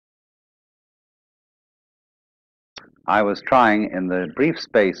I was trying in the brief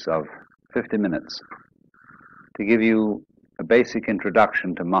space of 50 minutes to give you a basic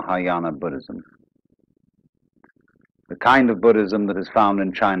introduction to Mahayana Buddhism, the kind of Buddhism that is found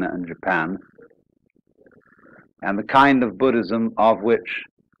in China and Japan, and the kind of Buddhism of which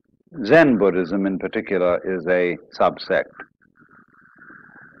Zen Buddhism in particular is a subsect.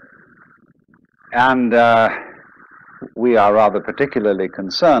 And we are rather particularly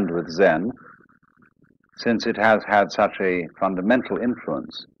concerned with Zen, since it has had such a fundamental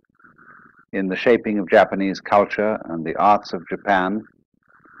influence in the shaping of Japanese culture and the arts of Japan,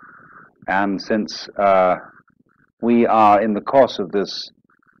 and since we are in the course of this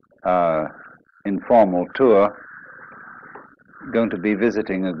informal tour going to be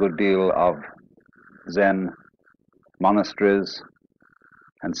visiting a good deal of Zen monasteries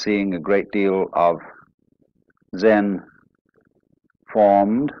and seeing a great deal of Zen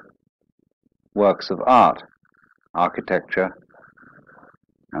formed works of art, architecture,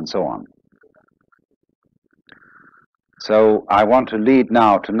 and so on. So I want to lead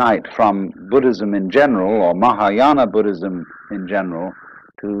now tonight from Buddhism in general, or Mahayana Buddhism in general,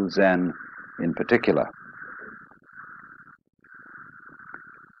 to Zen in particular.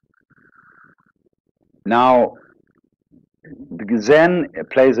 Now, Zen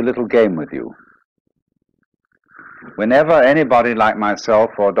plays a little game with you. Whenever anybody like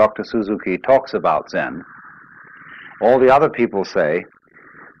myself or Dr. Suzuki talks about Zen, all the other people say,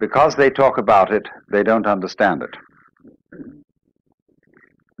 because they talk about it, they don't understand it.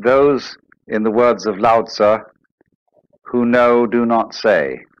 Those, in the words of Lao Tzu, who know do not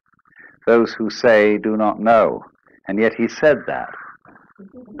say. Those who say do not know. And yet he said that.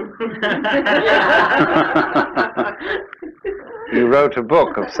 He wrote a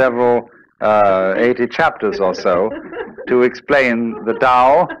book of several 80 chapters or so to explain the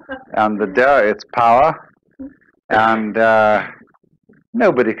Tao and the De, its power, and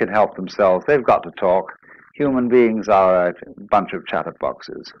nobody can help themselves. They've got to talk. Human beings are a bunch of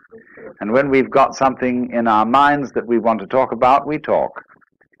chatterboxes. And when we've got something in our minds that we want to talk about, we talk.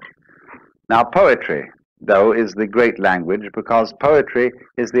 Now, poetry, though, is the great language, because poetry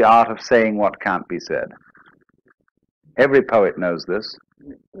is the art of saying what can't be said. Every poet knows this.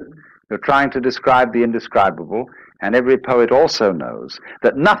 You're trying to describe the indescribable, and every poet also knows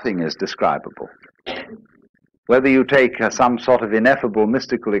that nothing is describable. Whether you take some sort of ineffable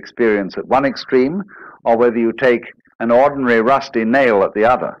mystical experience at one extreme, or whether you take an ordinary rusty nail at the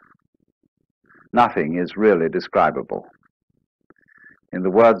other, nothing is really describable. In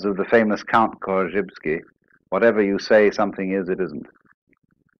the words of the famous Count Korzybski, whatever you say something is, it isn't.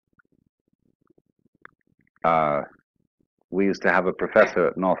 We used to have a professor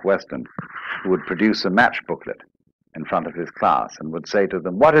at Northwestern who would produce a match booklet in front of his class and would say to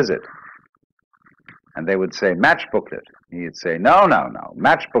them, "What is it?" And they would say, "Match booklet." He'd say, "No, no, no.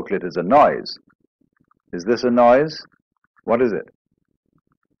 Match booklet is a noise. Is this a noise? What is it?"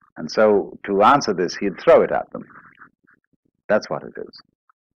 And so to answer this, he'd throw it at them. That's what it is.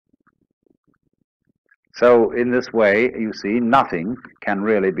 So in this way, you see, nothing can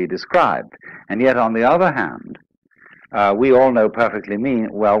really be described. And yet, on the other hand, we all know perfectly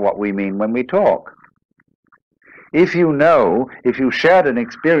well what we mean when we talk. If you shared an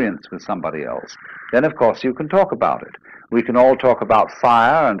experience with somebody else, then of course you can talk about it. We can all talk about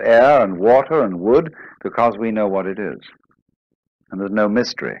fire and air and water and wood because we know what it is. And there's no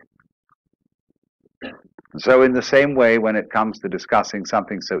mystery. So in the same way, when it comes to discussing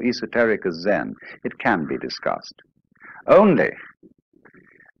something so esoteric as Zen, it can be discussed. Only,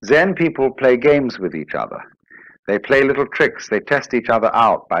 Zen people play games with each other. They play little tricks. They test each other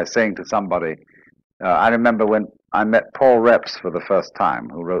out by saying to somebody, I remember when I met Paul Reps for the first time,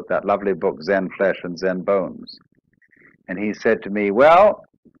 who wrote that lovely book, Zen Flesh and Zen Bones. And he said to me, "Well,"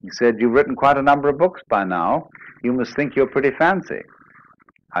 he said, "you've written quite a number of books by now. You must think you're pretty fancy."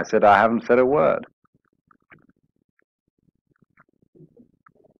 I said, "I haven't said a word."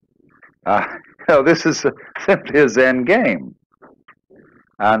 This is simply a Zen game.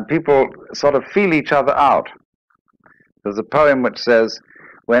 And people sort of feel each other out. There's a poem which says,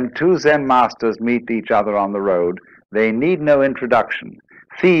 "When two Zen masters meet each other on the road, they need no introduction.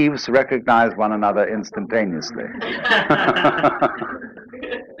 Thieves recognize one another instantaneously."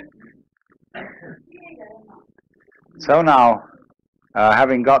 So now,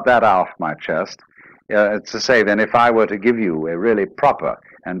 having got that off my chest, to say then, if I were to give you a really proper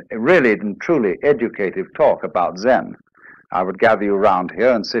and really and truly educative talk about Zen, I would gather you around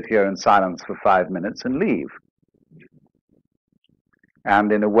here and sit here in silence for 5 minutes and leave.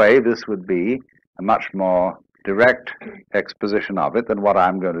 And in a way, this would be a much more direct exposition of it than what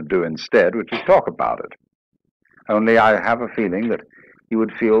I'm going to do instead, which is talk about it. Only I have a feeling that you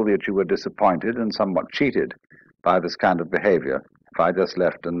would feel that you were disappointed and somewhat cheated by this kind of behavior if I just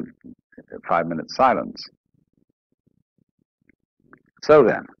left in 5 minutes silence. So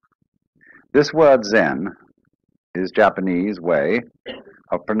then, this word Zen is Japanese way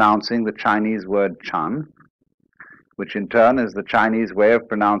of pronouncing the Chinese word Chan, which in turn is the Chinese way of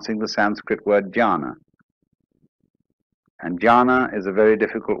pronouncing the Sanskrit word jhana. And jhana is a very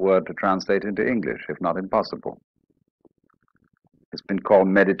difficult word to translate into English, if not impossible. It's been called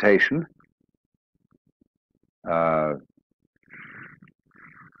meditation.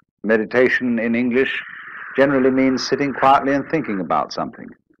 Meditation in English generally means sitting quietly and thinking about something,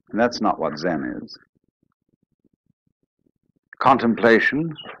 and that's not what Zen is.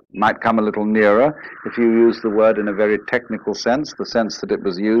 Contemplation might come a little nearer if you use the word in a very technical sense, the sense that it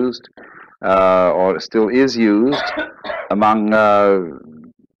was used, or still is used, among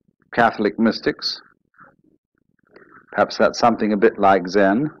Catholic mystics. Perhaps that's something a bit like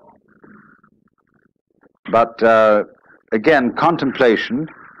Zen. But again, contemplation,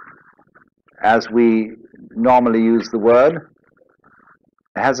 as we normally use the word,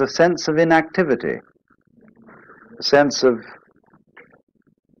 has a sense of inactivity, a sense of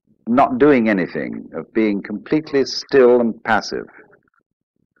not doing anything, of being completely still and passive,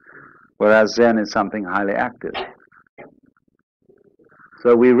 whereas Zen is something highly active.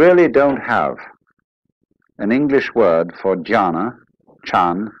 So we really don't have an English word for jhana,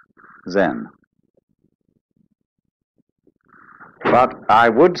 Chan, Zen. But I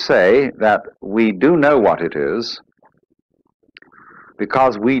would say that we do know what it is,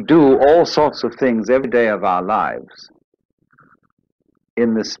 because we do all sorts of things every day of our lives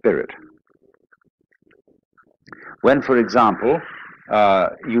in this spirit. When, for example,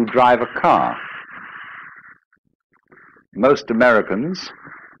 you drive a car, most Americans,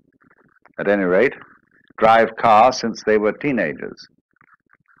 at any rate, drive cars since they were teenagers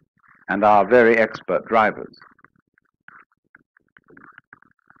and are very expert drivers.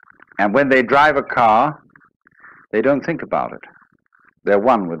 And when they drive a car, they don't think about it. They're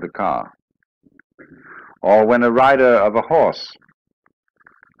one with the car. Or when a rider of a horse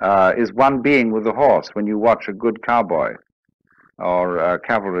is one being with the horse, when you watch a good cowboy or a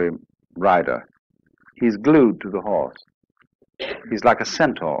cavalry rider, he's glued to the horse. He's like a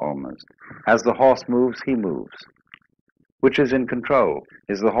centaur almost. As the horse moves, he moves. Which is in control?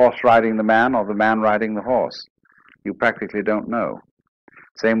 Is the horse riding the man or the man riding the horse? You practically don't know.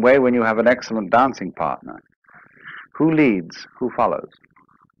 Same way when you have an excellent dancing partner. Who leads? Who follows?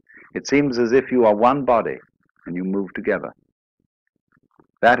 It seems as if you are one body and you move together.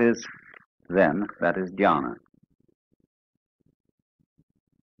 That is Zen, that is jhana.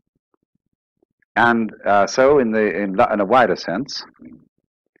 And so in a wider sense,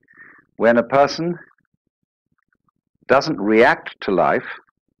 when a person doesn't react to life,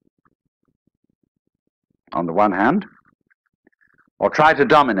 on the one hand, or try to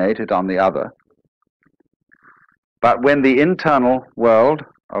dominate it on the other, but when the internal world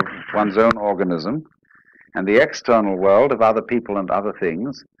of one's own organism and the external world of other people and other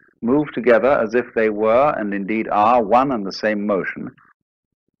things move together as if they were and indeed are one and the same motion,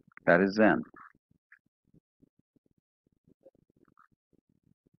 that is Zen.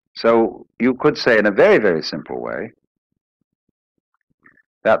 So you could say in a very, very simple way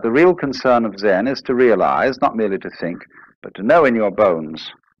that the real concern of Zen is to realize, not merely to think, but to know in your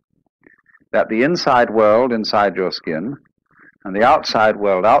bones that the inside world inside your skin and the outside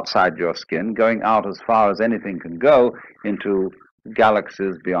world outside your skin, going out as far as anything can go into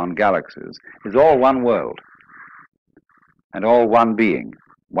galaxies beyond galaxies, is all one world and all one being,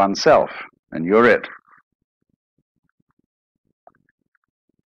 oneself, and you're it.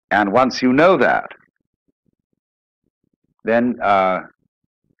 And once you know that, then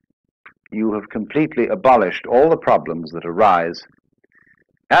you have completely abolished all the problems that arise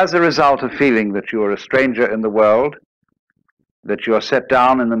as a result of feeling that you are a stranger in the world, that you are set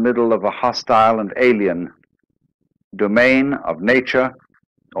down in the middle of a hostile and alien domain of nature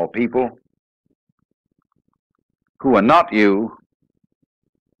or people who are not you.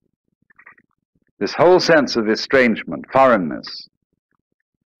 This whole sense of estrangement, foreignness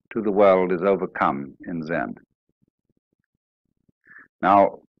to the world is overcome in Zen.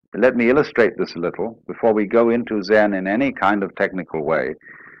 Now, let me illustrate this a little before we go into Zen in any kind of technical way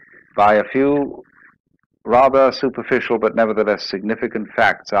by a few rather superficial but nevertheless significant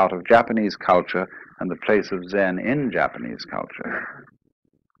facts out of Japanese culture and the place of Zen in Japanese culture.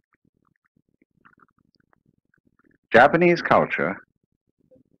 Japanese culture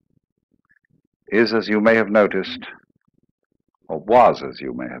is, as you may have noticed, or was, as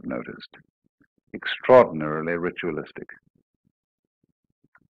you may have noticed, extraordinarily ritualistic.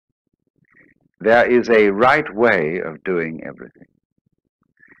 There is a right way of doing everything,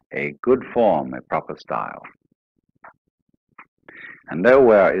 a good form, a proper style. And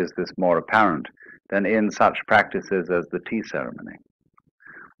nowhere is this more apparent than in such practices as the tea ceremony,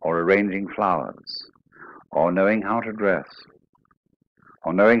 or arranging flowers, or knowing how to dress,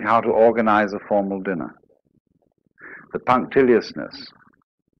 or knowing how to organize a formal dinner. The punctiliousness,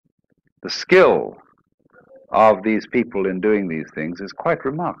 the skill of these people in doing these things is quite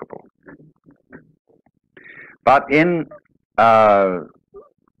remarkable. But in the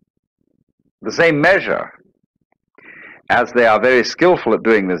same measure as they are very skillful at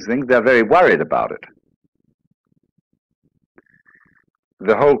doing these things, they're very worried about it.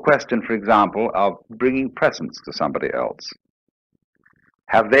 The whole question, for example, of bringing presents to somebody else.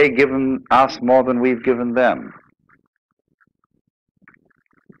 Have they given us more than we've given them?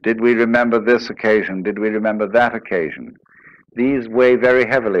 Did we remember this occasion? Did we remember that occasion? These weigh very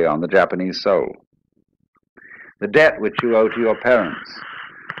heavily on the Japanese soul. The debt which you owe to your parents,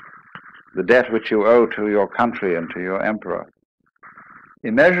 the debt which you owe to your country and to your emperor,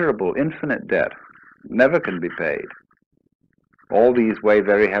 immeasurable, infinite debt, never can be paid. All these weigh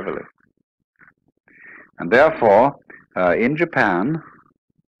very heavily. And therefore, in Japan,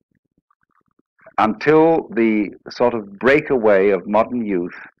 until the sort of breakaway of modern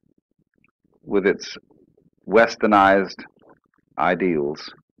youth with its westernized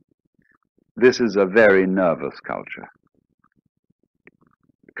ideals, this is a very nervous culture,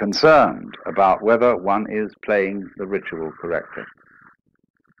 concerned about whether one is playing the ritual correctly.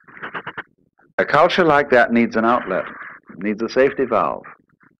 A culture like that needs an outlet, needs a safety valve,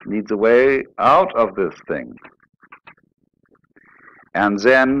 needs a way out of this thing. And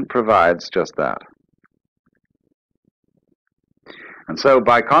Zen provides just that. And so,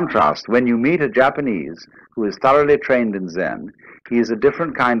 by contrast, when you meet a Japanese who is thoroughly trained in Zen, he is a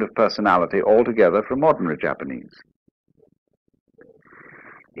different kind of personality altogether from ordinary Japanese.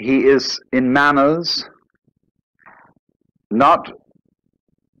 He is, in manners, not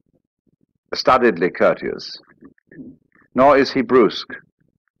studiedly courteous, nor is he brusque,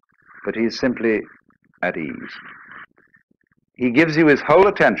 but he is simply at ease. He gives you his whole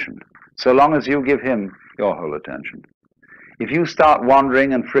attention, so long as you give him your whole attention. If you start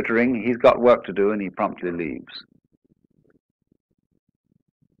wandering and frittering, he's got work to do and he promptly leaves.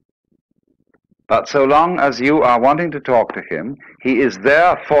 But so long as you are wanting to talk to him, he is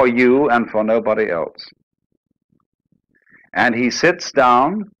there for you and for nobody else. And he sits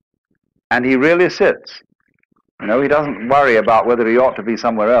down, and he really sits. You know, he doesn't worry about whether he ought to be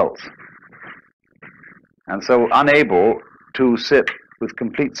somewhere else. And so unable to sit with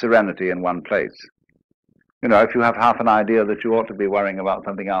complete serenity in one place. You know, if you have half an idea that you ought to be worrying about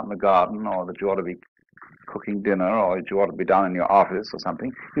something out in the garden, or that you ought to be cooking dinner, or that you ought to be down in your office or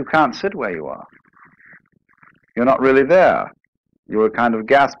something, you can't sit where you are. You're not really there. You're a kind of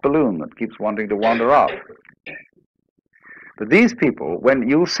gas balloon that keeps wanting to wander off. But these people, when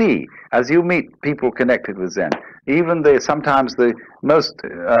you see, as you meet people connected with Zen, even sometimes the most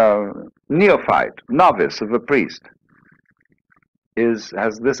neophyte, novice of a priest,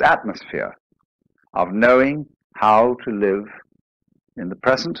 has this atmosphere of knowing how to live in the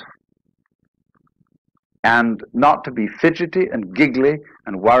present and not to be fidgety and giggly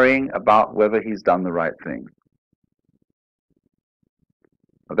and worrying about whether he's done the right thing.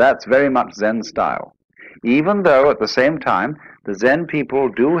 That's very much Zen style. Even though at the same time the Zen people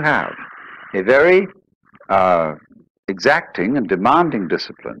do have a very exacting and demanding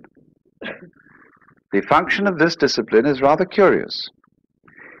discipline. The function of this discipline is rather curious.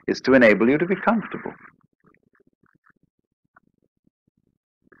 It's to enable you to be comfortable.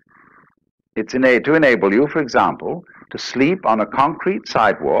 It's to enable you, for example, to sleep on a concrete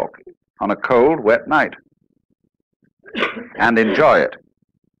sidewalk on a cold, wet night and enjoy it.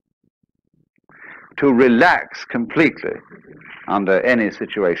 To relax completely under any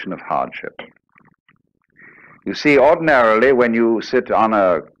situation of hardship. You see, ordinarily, when you sit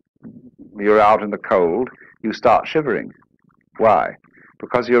you're out in the cold, you start shivering. Why?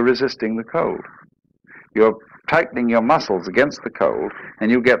 Because you're resisting the cold. You're tightening your muscles against the cold, and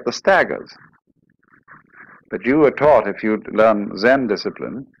you get the staggers. But you were taught, if you learn Zen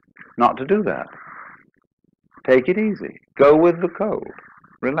discipline, not to do that. Take it easy. Go with the cold.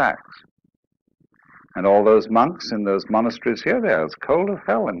 Relax. And all those monks in those monasteries here, they're as cold as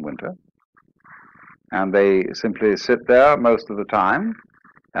hell in winter. And they simply sit there most of the time,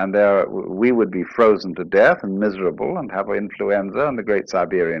 and we would be frozen to death and miserable and have influenza and the great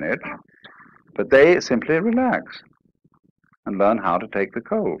Siberian itch. But they simply relax and learn how to take the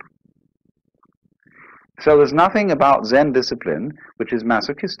cold. So there's nothing about Zen discipline which is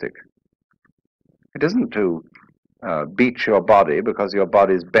masochistic. It isn't to beat your body because your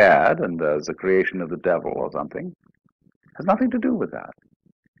body's bad and there's a creation of the devil or something. It has nothing to do with that.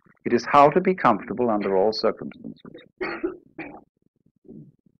 It is how to be comfortable under all circumstances.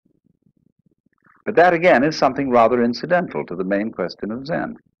 But that, again, is something rather incidental to the main question of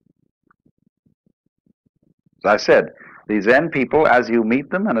Zen. As I said, the Zen people, as you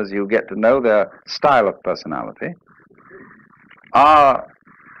meet them and as you get to know their style of personality, are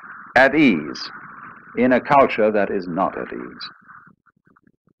at ease in a culture that is not at ease.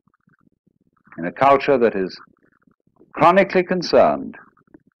 In a culture that is chronically concerned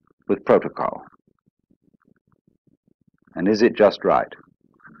with protocol. And is it just right?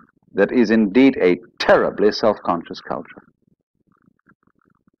 That is indeed a terribly self-conscious culture,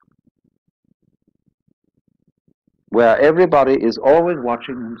 where everybody is always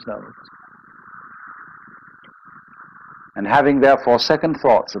watching themselves and having therefore second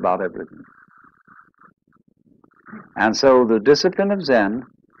thoughts about everything. And so the discipline of Zen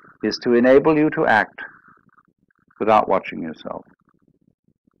is to enable you to act without watching yourself.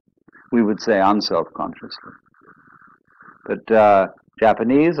 We would say unself-consciously. But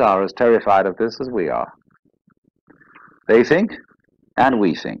Japanese are as terrified of this as we are. They think, and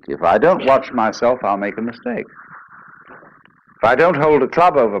we think. If I don't watch myself, I'll make a mistake. If I don't hold a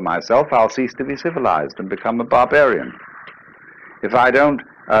club over myself, I'll cease to be civilized and become a barbarian. If I don't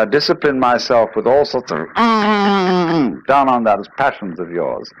discipline myself with all sorts of down on those passions of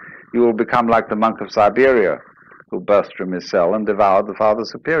yours, you will become like the monk of Siberia, who burst from his cell and devoured the Father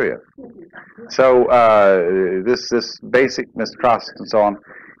Superior. So this basic mistrust and so on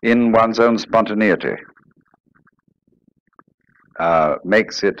in one's own spontaneity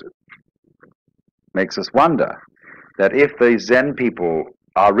makes us wonder that if the Zen people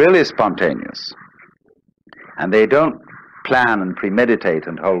are really spontaneous and they don't plan and premeditate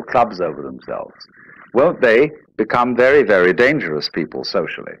and hold clubs over themselves, won't they become very, very dangerous people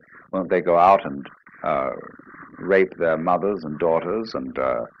socially? Won't they go out and rape their mothers and daughters and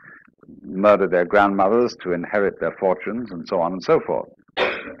murder their grandmothers to inherit their fortunes and so on and so forth?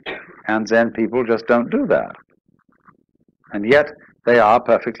 And Zen people just don't do that. And yet they are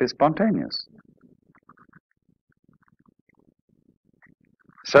perfectly spontaneous.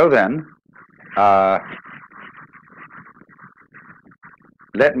 So then,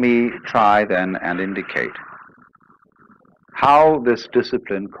 let me try then and indicate how this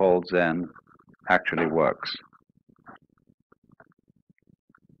discipline called Zen actually works.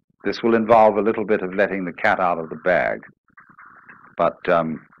 This will involve a little bit of letting the cat out of the bag, but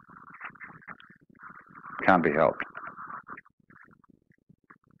can't be helped.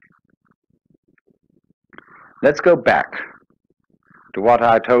 Let's go back to what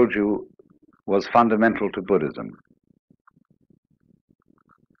I told you was fundamental to Buddhism.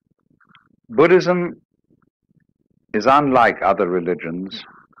 Buddhism is unlike other religions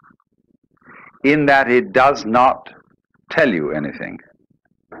in that it does not tell you anything.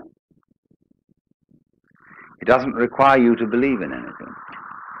 It doesn't require you to believe in anything.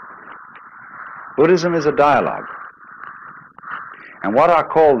 Buddhism is a dialogue. And what are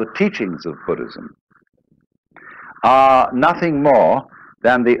called the teachings of Buddhism are nothing more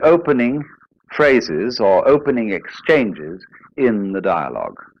than the opening phrases or opening exchanges in the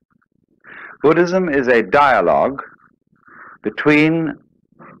dialogue. Buddhism is a dialogue between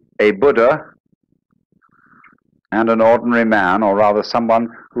a Buddha and an ordinary man, or rather someone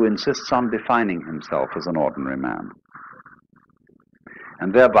who insists on defining himself as an ordinary man,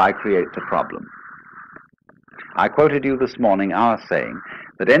 and thereby creates a problem. I quoted you this morning our saying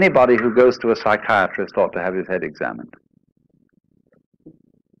that anybody who goes to a psychiatrist ought to have his head examined.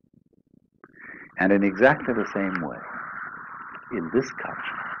 And in exactly the same way, in this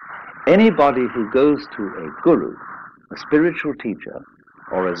culture, anybody who goes to a guru, a spiritual teacher,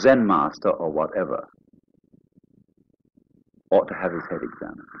 or a Zen master, or whatever, ought to have his head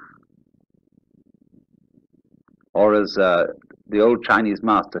examined. Or as the old Chinese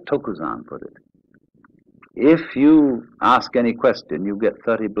master Tokuzan put it, if you ask any question, you get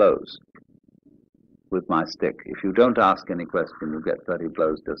 30 blows with my stick. If you don't ask any question, you get 30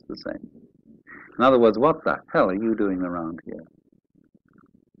 blows just the same. In other words, what the hell are you doing around here?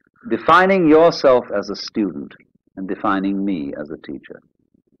 Defining yourself as a student and defining me as a teacher.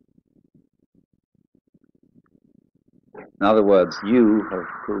 In other words, you have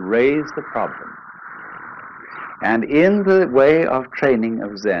raised the problem. And in the way of training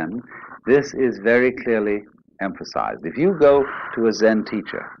of Zen, this is very clearly emphasized. If you go to a Zen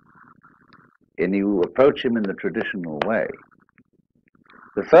teacher and you approach him in the traditional way,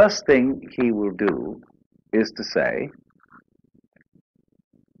 the first thing he will do is to say,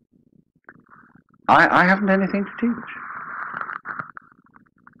 I haven't anything to teach.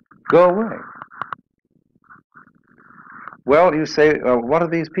 Go away. Well, you say, what are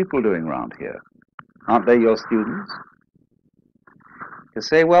these people doing around here? Aren't they your students? You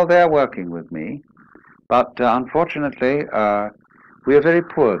say, well, they're working with me, but unfortunately, we are very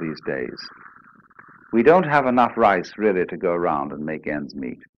poor these days. We don't have enough rice really to go around and make ends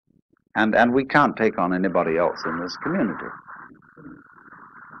meet. And we can't take on anybody else in this community.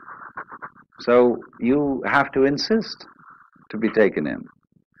 So you have to insist to be taken in.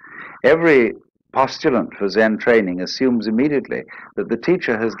 Every postulant for Zen training assumes immediately that the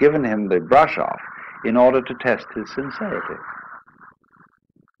teacher has given him the brush off in order to test his sincerity.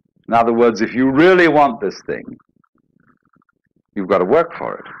 In other words, if you really want this thing, you've got to work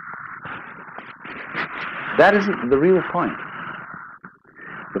for it. That isn't the real point.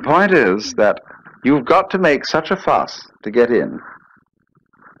 The point is that you've got to make such a fuss to get in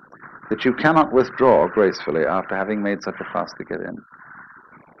that you cannot withdraw gracefully after having made such a fuss to get in.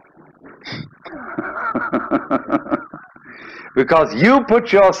 Because you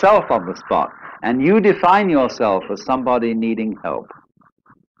put yourself on the spot and you define yourself as somebody needing help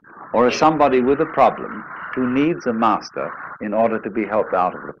or as somebody with a problem who needs a master in order to be helped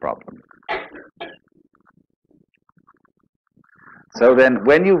out of the problem. So then,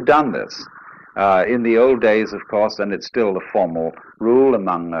 when you've done this, in the old days, of course, and it's still the formal rule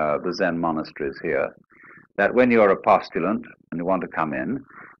among the Zen monasteries here, that when you're a postulant and you want to come in,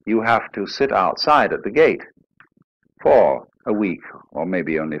 you have to sit outside at the gate for a week, or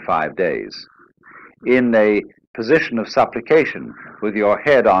maybe only 5 days, in a position of supplication, with your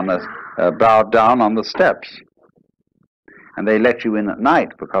head on bowed down on the steps. And they let you in at night,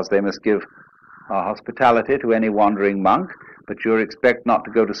 because they must give hospitality to any wandering monk, but you're expected not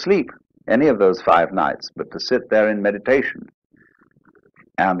to go to sleep any of those 5 nights, but to sit there in meditation.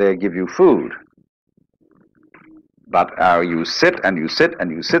 And they give you food. But you sit and you sit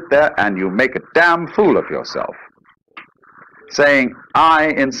and you sit there and you make a damn fool of yourself, saying, I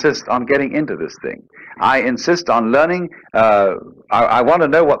insist on getting into this thing. I insist on learning. I want to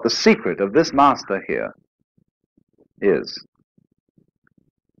know what the secret of this master here is.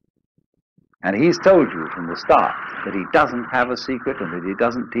 And he's told you from the start that he doesn't have a secret and that he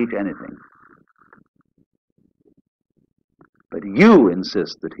doesn't teach anything. But you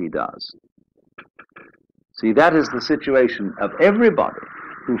insist that he does. See, that is the situation of everybody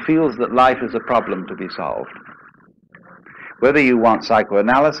who feels that life is a problem to be solved. Whether you want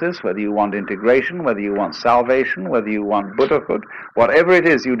psychoanalysis, whether you want integration, whether you want salvation, whether you want Buddhahood, whatever it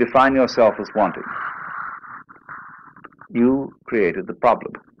is you define yourself as wanting, you created the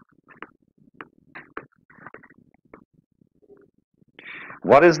problem.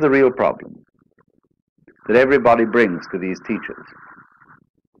 What is the real problem that everybody brings to these teachers?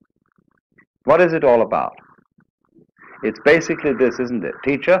 What is it all about? It's basically this, isn't it?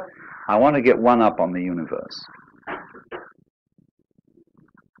 Teacher, I want to get one up on the universe.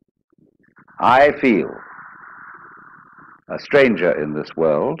 I feel a stranger in this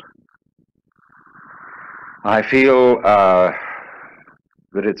world. I feel that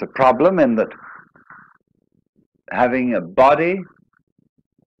it's a problem in that having a body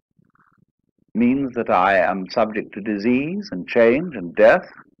means that I am subject to disease and change and death.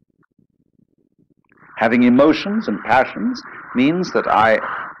 Having emotions and passions means that I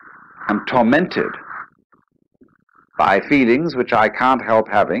am tormented by feelings which I can't help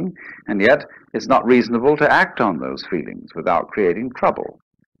having, and yet it's not reasonable to act on those feelings without creating trouble.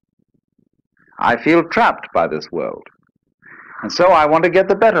 I feel trapped by this world, and so I want to get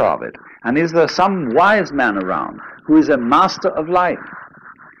the better of it. And is there some wise man around who is a master of life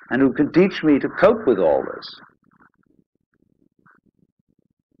and who can teach me to cope with all this?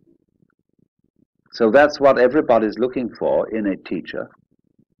 So that's what everybody's looking for in a teacher,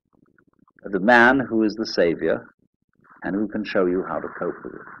 the man who is the savior and who can show you how to cope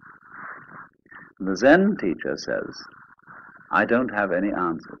with it. And the Zen teacher says, I don't have any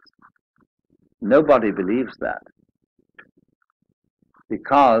answers. Nobody believes that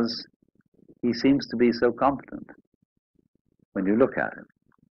because he seems to be so competent. When you look at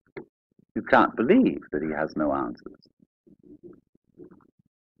him, you can't believe that he has no answers.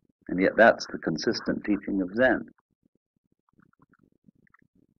 And yet that's the consistent teaching of Zen,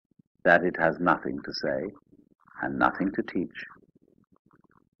 that it has nothing to say and nothing to teach.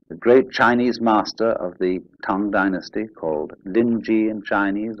 The great Chinese master of the Tang dynasty, called Linji in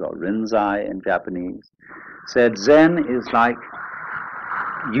Chinese or Rinzai in Japanese, said Zen is like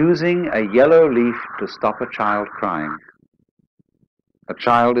using a yellow leaf to stop a child crying. A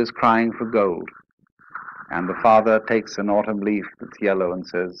child is crying for gold, And the father takes an autumn leaf that's yellow and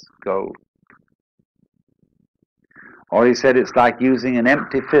says, gold. Or he said it's like using an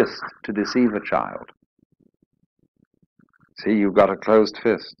empty fist to deceive a child. See, you've got a closed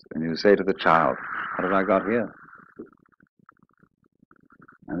fist, and you say to the child, what have I got here?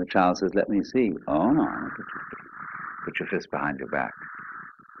 And the child says, let me see. Oh, no, put your fist behind your back.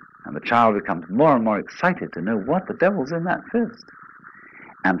 And the child becomes more and more excited to know what the devil's in that fist.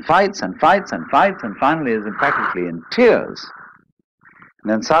 And fights and fights and fights, and finally is practically in tears.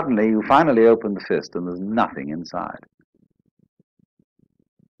 And then suddenly you finally open the fist and there's nothing inside.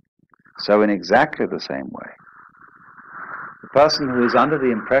 So in exactly the same way, the person who is under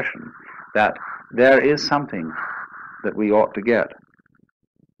the impression that there is something that we ought to get.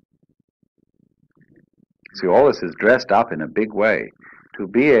 See, all this is dressed up in a big way. To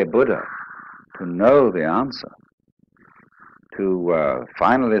be a Buddha, to know the answer, to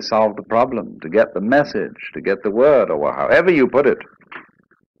finally solve the problem, to get the message, to get the word, or however you put it.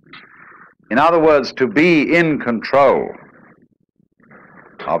 In other words, to be in control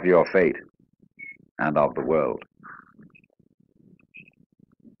of your fate and of the world.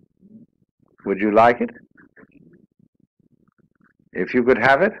 Would you like it? If you could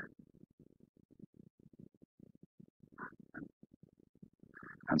have it?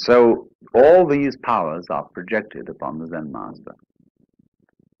 And so all these powers are projected upon the Zen master.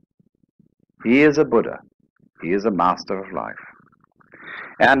 He is a Buddha. He is a master of life.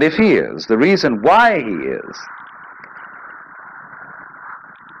 And if he is, the reason why he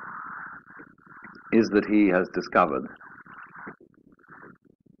is that he has discovered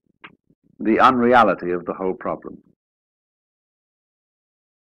the unreality of the whole problem.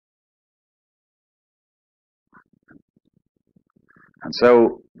 And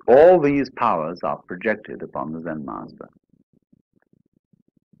so all these powers are projected upon the Zen master.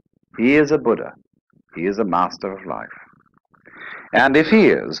 He is a Buddha. He is a master of life. And if he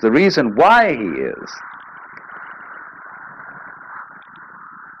is, the reason why he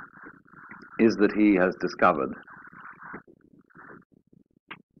is that he has discovered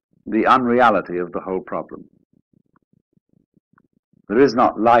the unreality of the whole problem. There is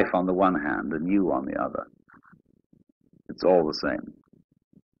not life on the one hand and you on the other. It's all the same.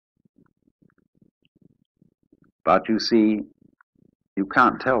 But you see, you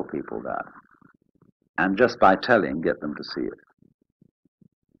can't tell people that. And just by telling, get them to see it.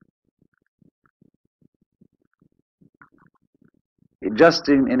 Just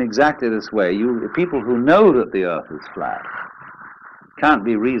in exactly this way, people who know that the earth is flat can't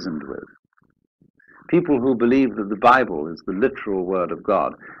be reasoned with. People who believe that the Bible is the literal word of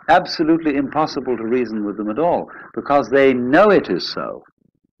God, absolutely impossible to reason with them at all, because they know it is so.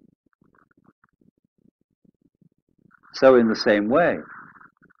 So in the same way,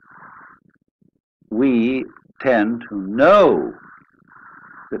 we tend to know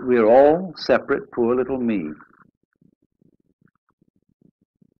that we're all separate, poor little me,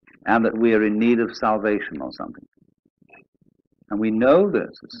 and that we are in need of salvation or something. And we know this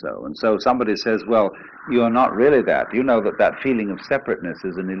is so. And so somebody says, well, you're not really that. You know that that feeling of separateness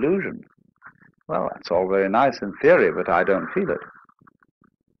is an illusion. Well, that's all very nice in theory, but I don't feel it.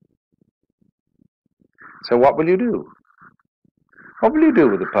 So what will you do? What will you do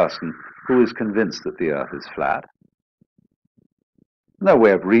with a person who is convinced that the earth is flat? No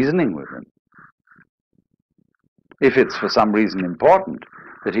way of reasoning with him. If it's for some reason important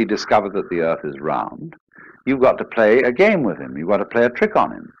that he discovered that the earth is round, you've got to play a game with him. You've got to play a trick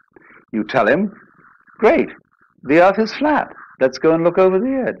on him. You tell him, great, the earth is flat. Let's go and look over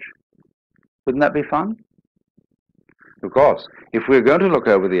the edge. Wouldn't that be fun? Of course, if we're going to look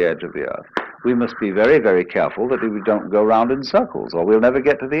over the edge of the earth, we must be very, very careful that we don't go round in circles, or we'll never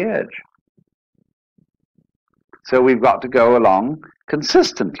get to the edge. So we've got to go along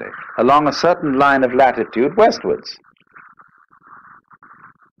consistently, along a certain line of latitude westwards.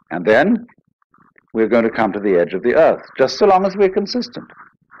 And then we're going to come to the edge of the earth, just so long as we're consistent.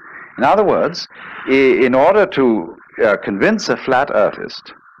 In other words, in order to convince a flat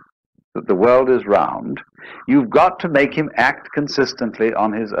earthist that the world is round, you've got to make him act consistently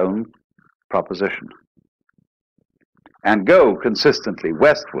on his own proposition and go consistently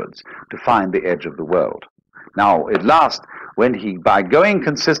westwards to find the edge of the world. Now, at last, by going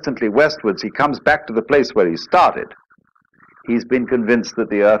consistently westwards, he comes back to the place where he started. He's been convinced that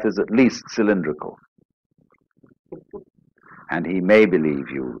the earth is at least cylindrical. And he may believe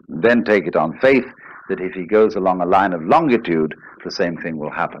you, then take it on faith that if he goes along a line of longitude, the same thing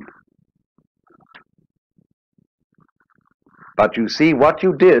will happen. But you see, what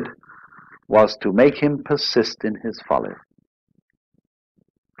you did was to make him persist in his folly.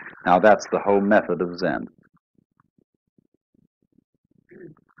 Now that's the whole method of Zen.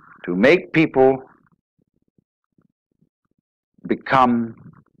 to make people become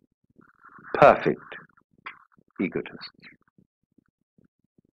perfect egotists.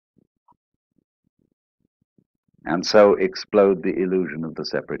 And so explode the illusion of the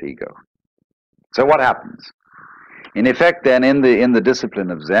separate ego. So what happens? In effect, then, in the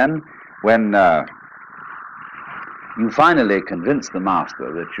discipline of Zen, when you finally convince the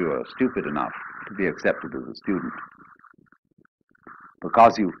master that you are stupid enough to be accepted as a student,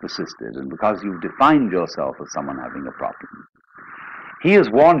 because you've persisted and because you've defined yourself as someone having a problem, he has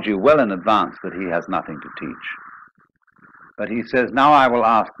warned you well in advance that he has nothing to teach. But he says, now I will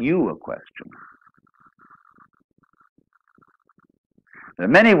ask you a question. There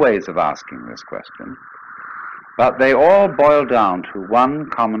are many ways of asking this question, but they all boil down to one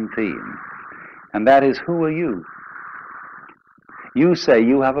common theme, and that is, who are you? You say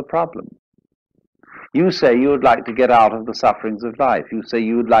you have a problem. You say you would like to get out of the sufferings of life. You say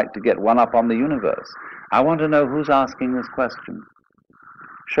you would like to get one up on the universe. I want to know who's asking this question.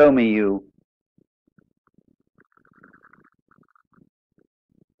 Show me you.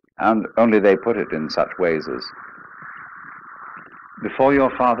 And only they put it in such ways as, before your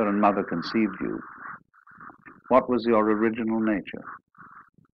father and mother conceived you, what was your original nature?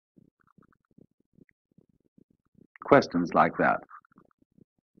 Questions like that.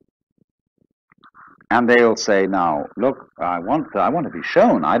 And they'll say, now, look, I want to be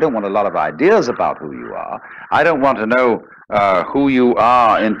shown. I don't want a lot of ideas about who you are. I don't want to know who you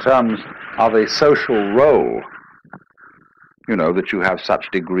are in terms of a social role. You know, that you have such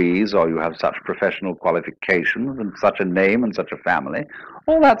degrees or you have such professional qualifications and such a name and such a family.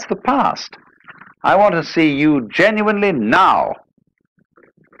 All that's the past. I want to see you genuinely now.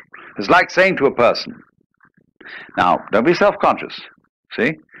 It's like saying to a person, now, don't be self-conscious,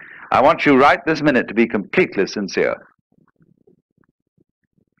 see? I want you right this minute to be completely sincere.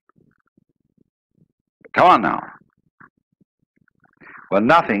 Come on now. Well,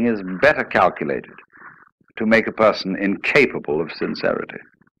 nothing is better calculated to make a person incapable of sincerity.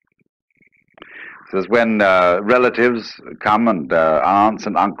 It says when relatives come and aunts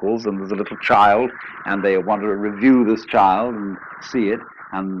and uncles, and there's a little child, and they want to review this child and see it,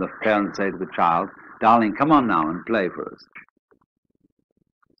 and the parents say to the child, darling, come on now and play for us.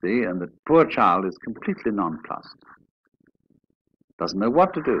 See, and the poor child is completely nonplussed. Doesn't know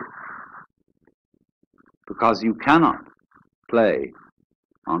what to do. Because you cannot play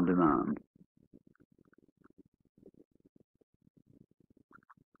on demand.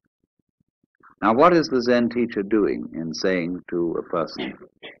 Now, what is the Zen teacher doing in saying to a person,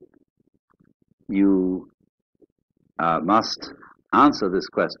 you must answer this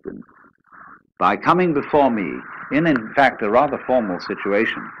question by coming before me in fact, a rather formal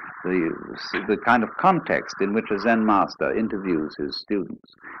situation, the kind of context in which a Zen master interviews his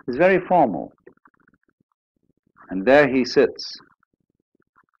students is very formal. And there he sits,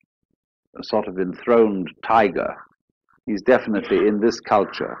 a sort of enthroned tiger. He's definitely, in this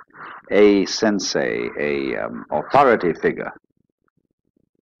culture, a sensei, authority figure.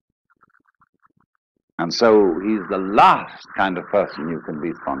 And so he's the last kind of person you can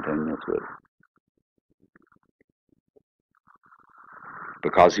be spontaneous with.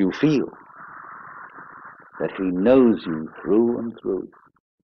 Because you feel that he knows you through and through.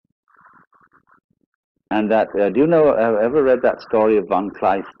 And that, do you know, ever read that story of von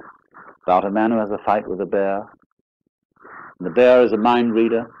Kleist about a man who has a fight with a bear? And the bear is a mind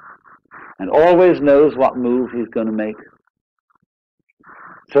reader and always knows what move he's going to make,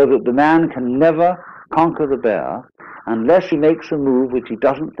 so that the man can never conquer the bear unless he makes a move which he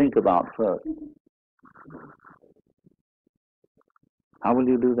doesn't think about first. How will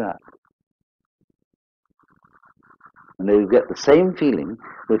you do that? And you get the same feeling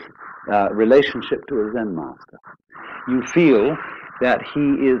with relationship to a Zen master. You feel that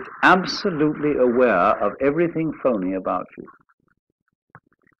he is absolutely aware of everything phony about you.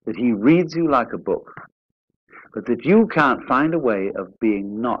 That he reads you like a book, but that you can't find a way of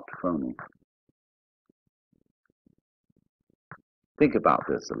being not phony. Think about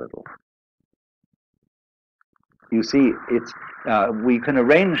this a little. You see, we can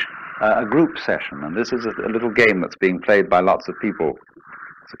arrange a group session, and this is a little game that's being played by lots of people.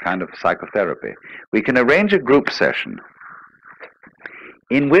 It's a kind of psychotherapy. We can arrange a group session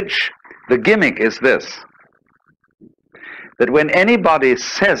in which the gimmick is this, that when anybody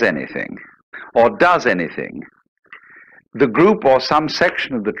says anything or does anything, the group or some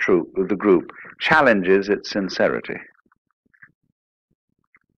section of the group challenges its sincerity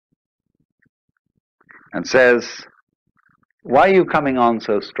and says, why are you coming on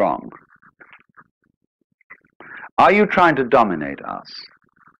so strong? Are you trying to dominate us?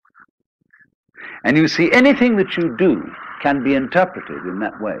 And you see, anything that you do can be interpreted in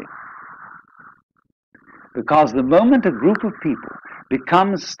that way. Because the moment a group of people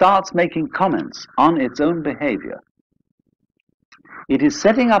starts making comments on its own behavior, it is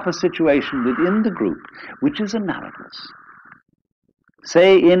setting up a situation within the group which is analogous,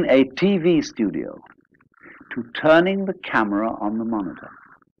 say in a TV studio, to turning the camera on the monitor.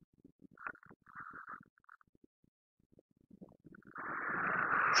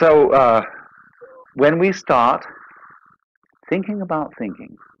 So when we start thinking about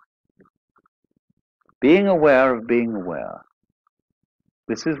thinking, being aware of being aware,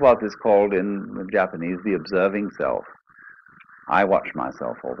 this is what is called in the Japanese the observing self. I watch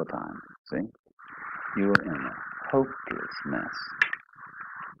myself all the time, see? You are in a hopeless mess.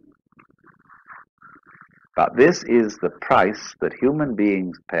 But this is the price that human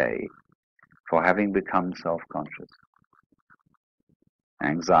beings pay for having become self-conscious.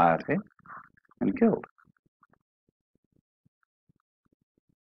 Anxiety and guilt.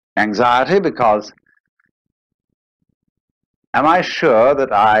 Anxiety because, am I sure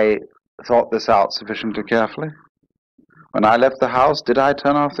that I thought this out sufficiently carefully? When I left the house, did I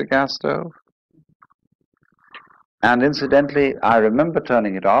turn off the gas stove? And incidentally, I remember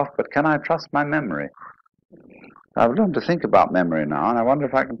turning it off, but can I trust my memory? I've learned to think about memory now, and I wonder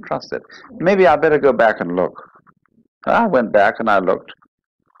if I can trust it. Maybe I better go back and look. I went back and I looked.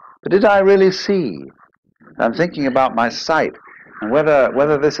 But did I really see? I'm thinking about my sight and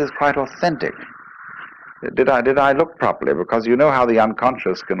whether this is quite authentic. Did I look properly? Because you know how the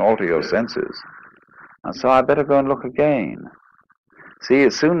unconscious can alter your senses. And so I better go and look again. See,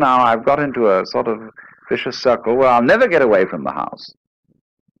 soon now I've got into a sort of vicious circle where I'll never get away from the house.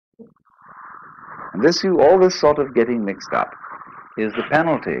 And all this sort of getting mixed up is the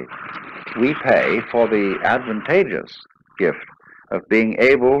penalty we pay for the advantageous gift of being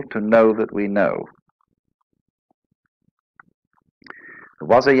able to know that we know. There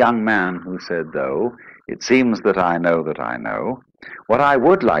was a young man who said, though, it seems that I know that I know. What I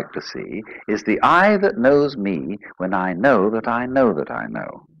would like to see is the I that knows me when I know that I know that I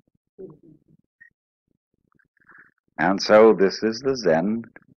know. And so this is the Zen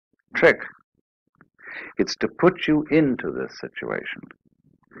trick. It's to put you into this situation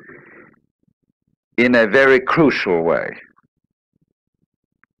in a very crucial way.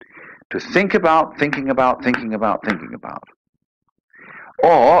 To think about, thinking about, thinking about, thinking about.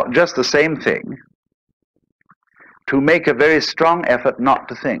 Or, just the same thing, to make a very strong effort not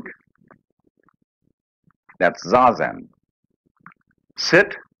to think. That's Zazen.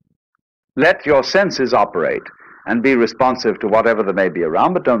 Sit, let your senses operate, and be responsive to whatever there may be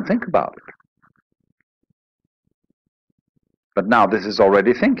around, but don't think about it. But now this is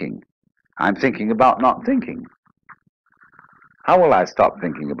already thinking. I'm thinking about not thinking. How will I stop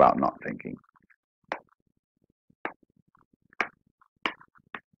thinking about not thinking?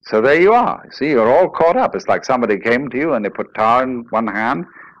 So there you are. See, you're all caught up. It's like somebody came to you and they put tar in one hand,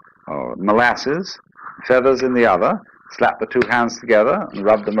 or molasses, feathers in the other, slapped the two hands together and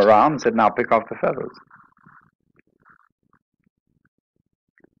rubbed them around and said, now pick off the feathers.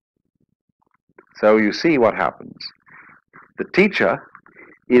 So you see what happens. The teacher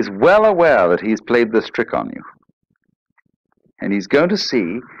is well aware that he's played this trick on you. And he's going to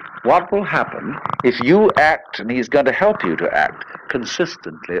see what will happen if you act, and he's going to help you to act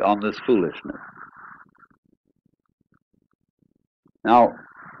consistently on this foolishness. Now,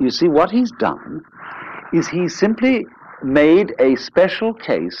 you see, what he's done is he's simply made a special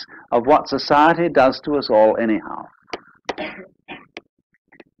case of what society does to us all anyhow.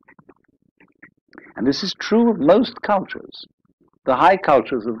 And this is true of most cultures. The high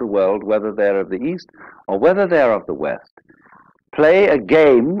cultures of the world, whether they're of the East or whether they're of the West, play a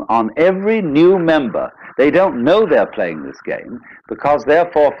game on every new member. They don't know they're playing this game because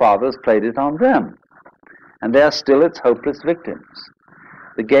their forefathers played it on them. And they're still its hopeless victims.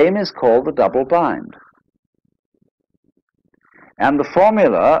 The game is called the double bind. And the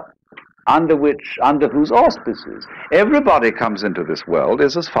formula under whose auspices everybody comes into this world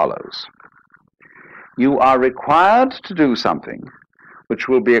is as follows. You are required to do something which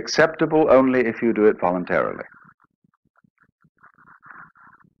will be acceptable only if you do it voluntarily.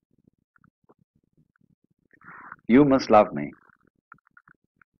 You must love me.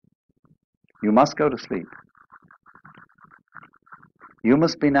 You must go to sleep. You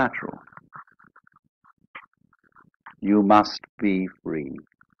must be natural. You must be free.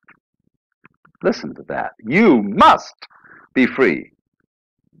 Listen to that. You must be free.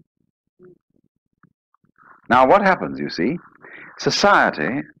 Now what happens, you see?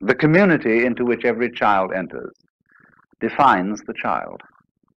 Society, the community into which every child enters, defines the child.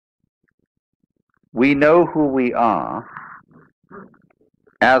 We know who we are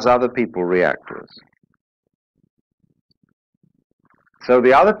as other people react to us. So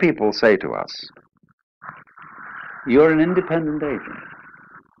the other people say to us, you're an independent agent.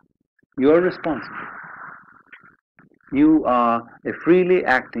 You're responsible. You are a freely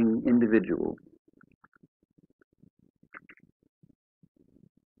acting individual.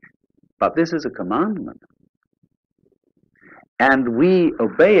 But this is a commandment. And we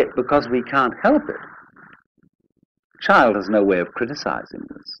obey it because we can't help it. Child has no way of criticizing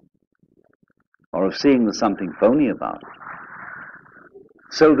this, or of seeing there's something phony about it.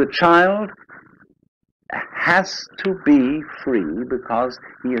 So the child has to be free because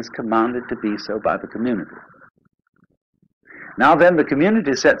he is commanded to be so by the community. Now then, the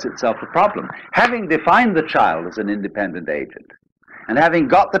community sets itself a problem. Having defined the child as an independent agent, and having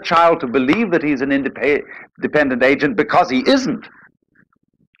got the child to believe that he's an independent agent because he isn't.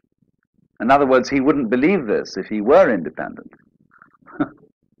 In other words, he wouldn't believe this if he were independent.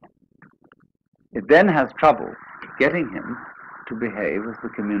 It then has trouble getting him to behave as the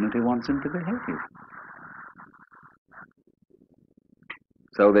community wants him to behave.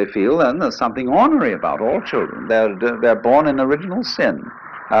 So they feel then there's something ornery about all children. They're born in original sin,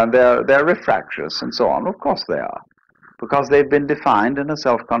 and they're refractious and so on. Of course they are, because they've been defined in a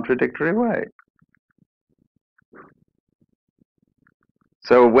self-contradictory way.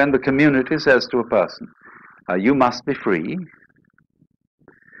 So when the community says to a person, you must be free,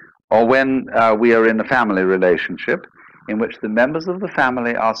 or when we are in a family relationship in which the members of the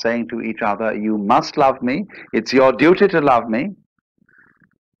family are saying to each other, you must love me, it's your duty to love me,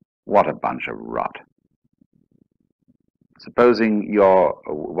 what a bunch of rot. Supposing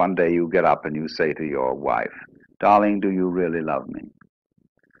one day you get up and you say to your wife, darling, do you really love me?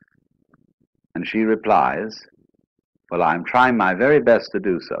 And she replies, well, I'm trying my very best to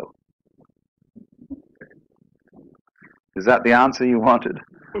do so. Is that the answer you wanted?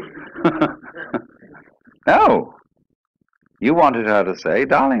 No. You wanted her to say,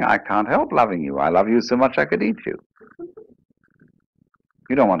 darling, I can't help loving you. I love you so much I could eat you.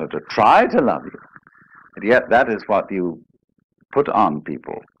 You don't want her to try to love you. And yet that is what you put on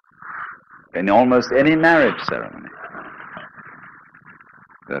people in almost any marriage ceremony.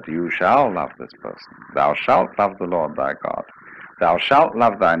 That you shall love this person. Thou shalt love the Lord thy God. Thou shalt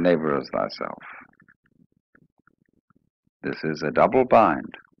love thy neighbor as thyself. This is a double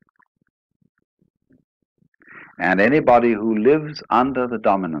bind. And anybody who lives under the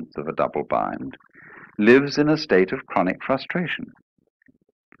dominance of a double bind lives in a state of chronic frustration,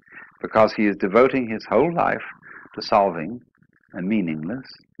 because he is devoting his whole life to solving a meaningless,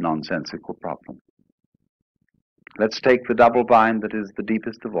 nonsensical problem. Let's take the double bind that is the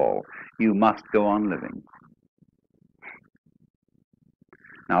deepest of all. You must go on living.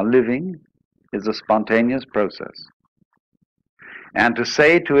 Now, living is a spontaneous process. And to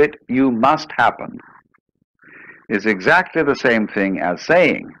say to it, you must happen, is exactly the same thing as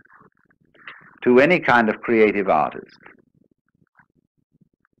saying to any kind of creative artist,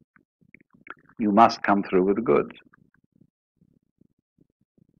 you must come through with the goods.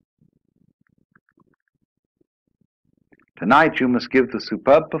 Tonight you must give the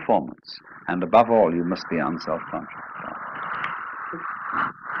superb performance, and above all you must be unself-conscious.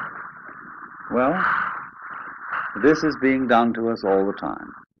 Well, this is being done to us all the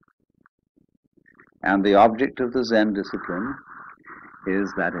time. And the object of the Zen discipline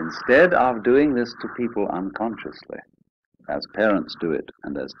is that instead of doing this to people unconsciously, as parents do it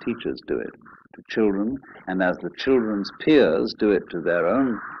and as teachers do it to children, and as the children's peers do it to their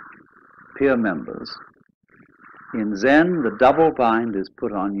own peer members, in Zen the double bind is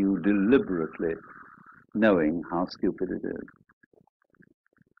put on you deliberately, knowing how stupid it is.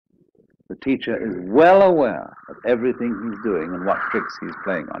 The teacher is well aware of everything he's doing and what tricks he's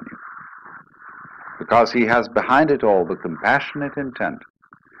playing on you, because he has behind it all the compassionate intent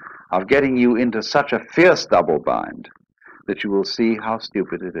of getting you into such a fierce double bind that you will see how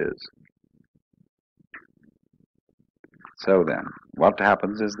stupid it is. So then, what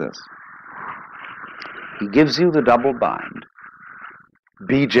happens is this. He gives you the double bind.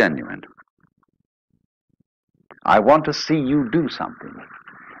 Be genuine. I want to see you do something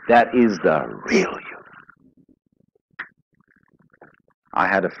that is the real you. I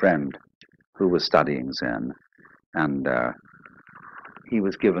had a friend who was studying Zen, and he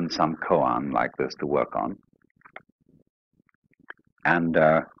was given some koan like this to work on. And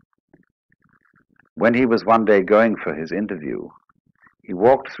when he was one day going for his interview, he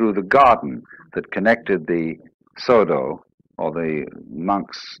walked through the garden that connected the sodo, or the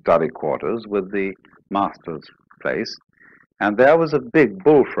monk's study quarters, with the master's place, and there was a big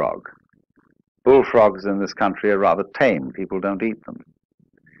bullfrog bullfrogs in this country are rather tame. People don't eat them.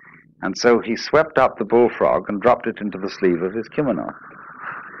 And so he swept up the bullfrog and dropped it into the sleeve of his kimono.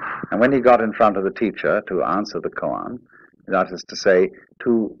 And when he got in front of the teacher to answer the koan, that is to say,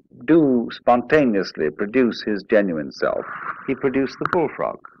 to do spontaneously produce his genuine self, he produced the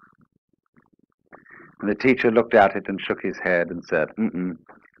bullfrog. And the teacher looked at it and shook his head and said,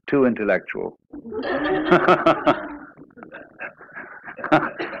 too intellectual.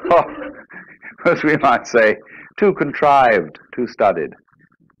 Or, as we might say, too contrived, too studied.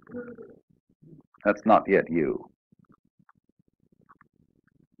 That's not yet you.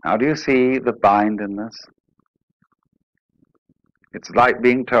 Now, do you see the bind in this? It's like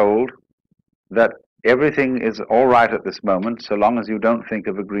being told that everything is all right at this moment so long as you don't think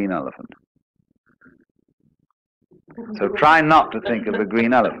of a green elephant. So try not to think of a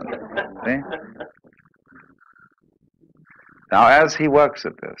green elephant. See? Now, as he works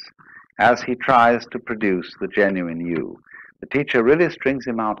at this, as he tries to produce the genuine you, the teacher really strings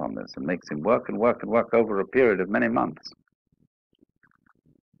him out on this and makes him work and work and work over a period of many months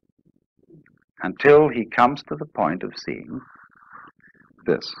until he comes to the point of seeing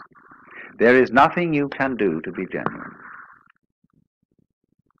this. There is nothing you can do to be genuine.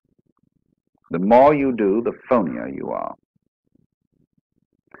 The more you do, the phonier you are.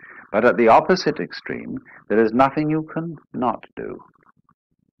 But at the opposite extreme, there is nothing you can not do.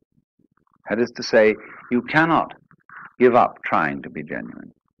 That is to say, you cannot give up trying to be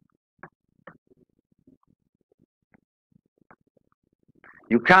genuine.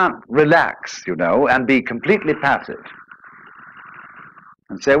 You can't relax, and be completely passive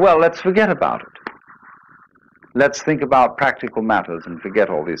and say, well, let's forget about it. Let's think about practical matters and forget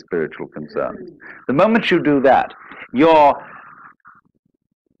all these spiritual concerns. The moment you do that, your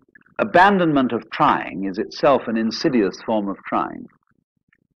abandonment of trying is itself an insidious form of trying.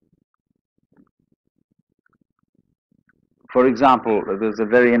 For example, there's a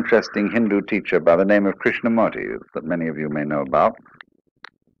very interesting Hindu teacher by the name of Krishnamurti that many of you may know about.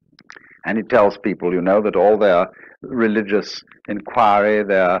 And he tells people, that all their religious inquiry,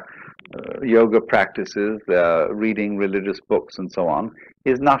 their yoga practices, their reading religious books and so on,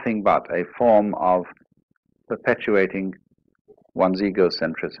 is nothing but a form of perpetuating one's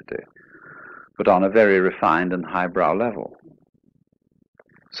egocentricity, but on a very refined and highbrow level.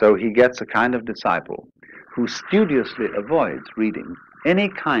 So he gets a kind of disciple who studiously avoids reading any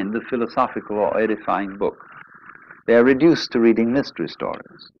kind of philosophical or edifying book. They are reduced to reading mystery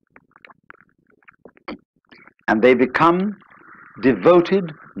stories. And they become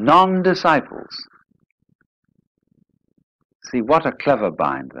devoted non-disciples. See, what a clever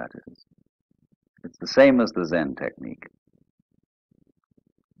bind that is. It's the same as the Zen technique.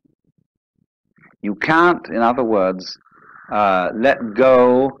 You can't, in other words, let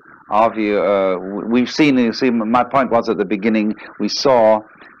go of your... my point was at the beginning, we saw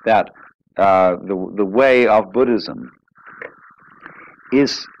that the way of Buddhism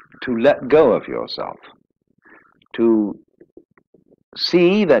is to let go of yourself, to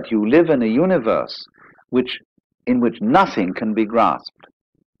see that you live in a universe in which nothing can be grasped.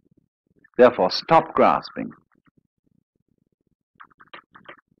 Therefore, stop grasping.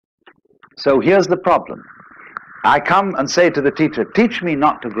 So here's the problem. I come and say to the teacher, teach me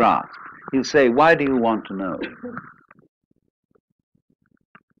not to grasp. He'll say, why do you want to know?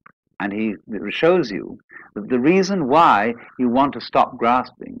 And he shows you that the reason why you want to stop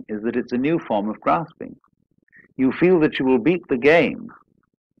grasping is that it's a new form of grasping. You feel that you will beat the game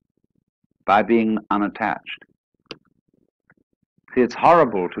by being unattached. See, it's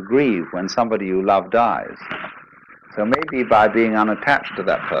horrible to grieve when somebody you love dies. So maybe by being unattached to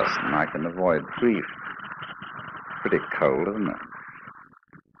that person, I can avoid grief. Pretty cold, isn't it?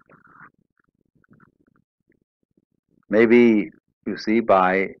 Maybe, you see,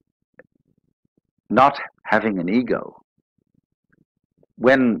 by not having an ego,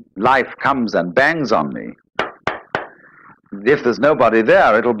 when life comes and bangs on me, if there's nobody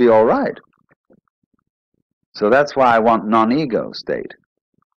there, it'll be all right. So that's why I want non-ego state.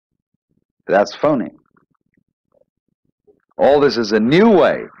 That's phony. All this is a new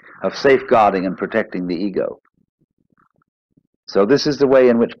way of safeguarding and protecting the ego. So this is the way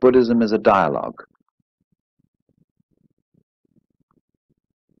in which Buddhism is a dialogue.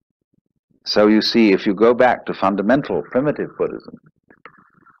 So you see, if you go back to fundamental primitive Buddhism,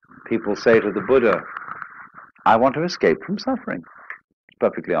 people say to the Buddha, I want to escape from suffering. It's a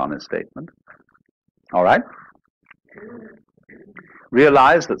perfectly honest statement. All right?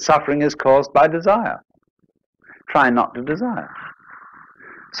 Realize that suffering is caused by desire. Try not to desire.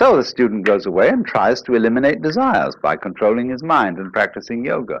 So the student goes away and tries to eliminate desires by controlling his mind and practicing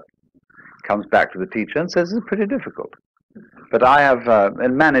yoga. comes back to the teacher and says, it's pretty difficult. But I have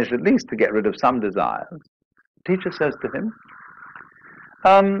managed at least to get rid of some desires. The teacher says to him,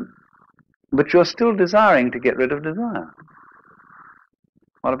 but you're still desiring to get rid of desire.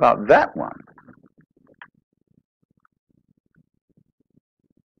 What about that one?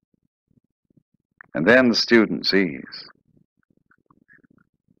 And then the student sees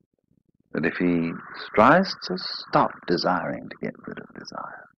that if he tries to stop desiring to get rid of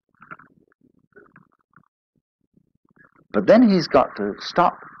desire, but then he's got to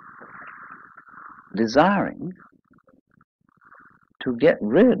stop desiring to get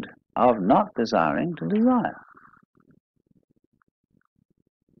rid of not desiring to desire.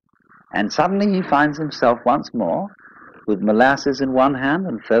 And suddenly he finds himself once more with molasses in one hand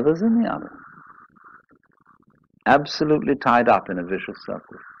and feathers in the other, absolutely tied up in a vicious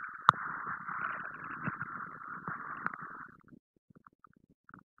circle.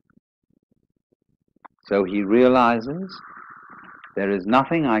 So he realizes there is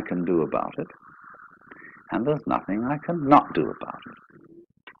nothing I can do about it, and there's nothing I can not do about it.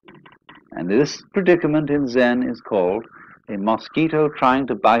 And this predicament in Zen is called a mosquito trying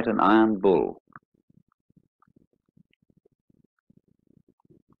to bite an iron bull.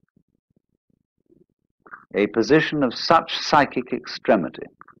 A position of such psychic extremity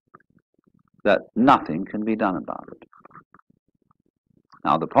that nothing can be done about it.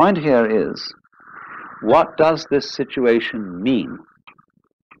 Now the point here is, what does this situation mean?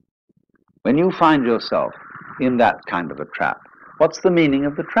 When you find yourself in that kind of a trap, what's the meaning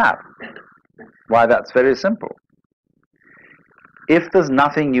of the trap? Why, that's very simple. If there's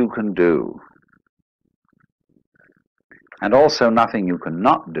nothing you can do, and also nothing you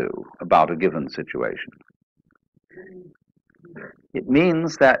cannot do about a given situation, it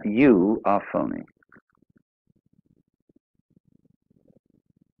means that you are phony.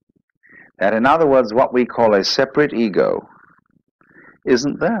 That, in other words, what we call a separate ego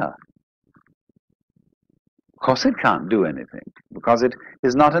isn't there. Of course it can't do anything, because it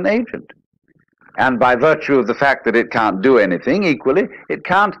is not an agent. And by virtue of the fact that it can't do anything, equally, it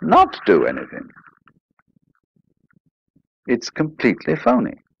can't not do anything. It's completely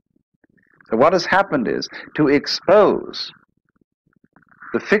phony. So what has happened is, to expose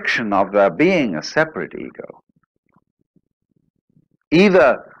the fiction of there being a separate ego,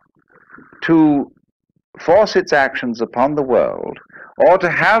 either to force its actions upon the world, or to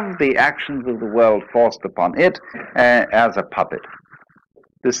have the actions of the world forced upon it as a puppet.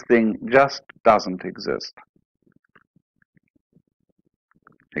 This thing just doesn't exist,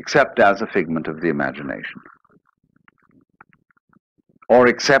 except as a figment of the imagination, or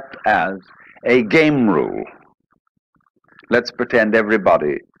except as a game rule. Let's pretend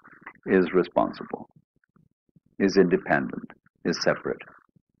everybody is responsible, is independent, is separate.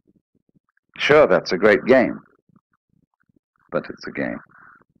 Sure, that's a great game, but it's a game.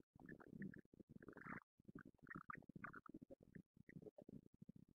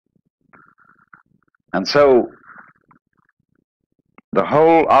 And so, the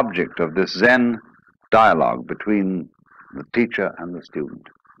whole object of this Zen dialogue between the teacher and the student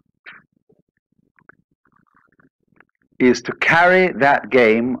is to carry that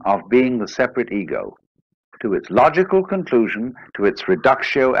game of being the separate ego to its logical conclusion, to its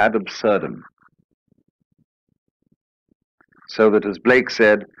reductio ad absurdum. So that, as Blake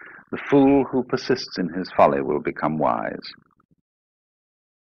said, the fool who persists in his folly will become wise.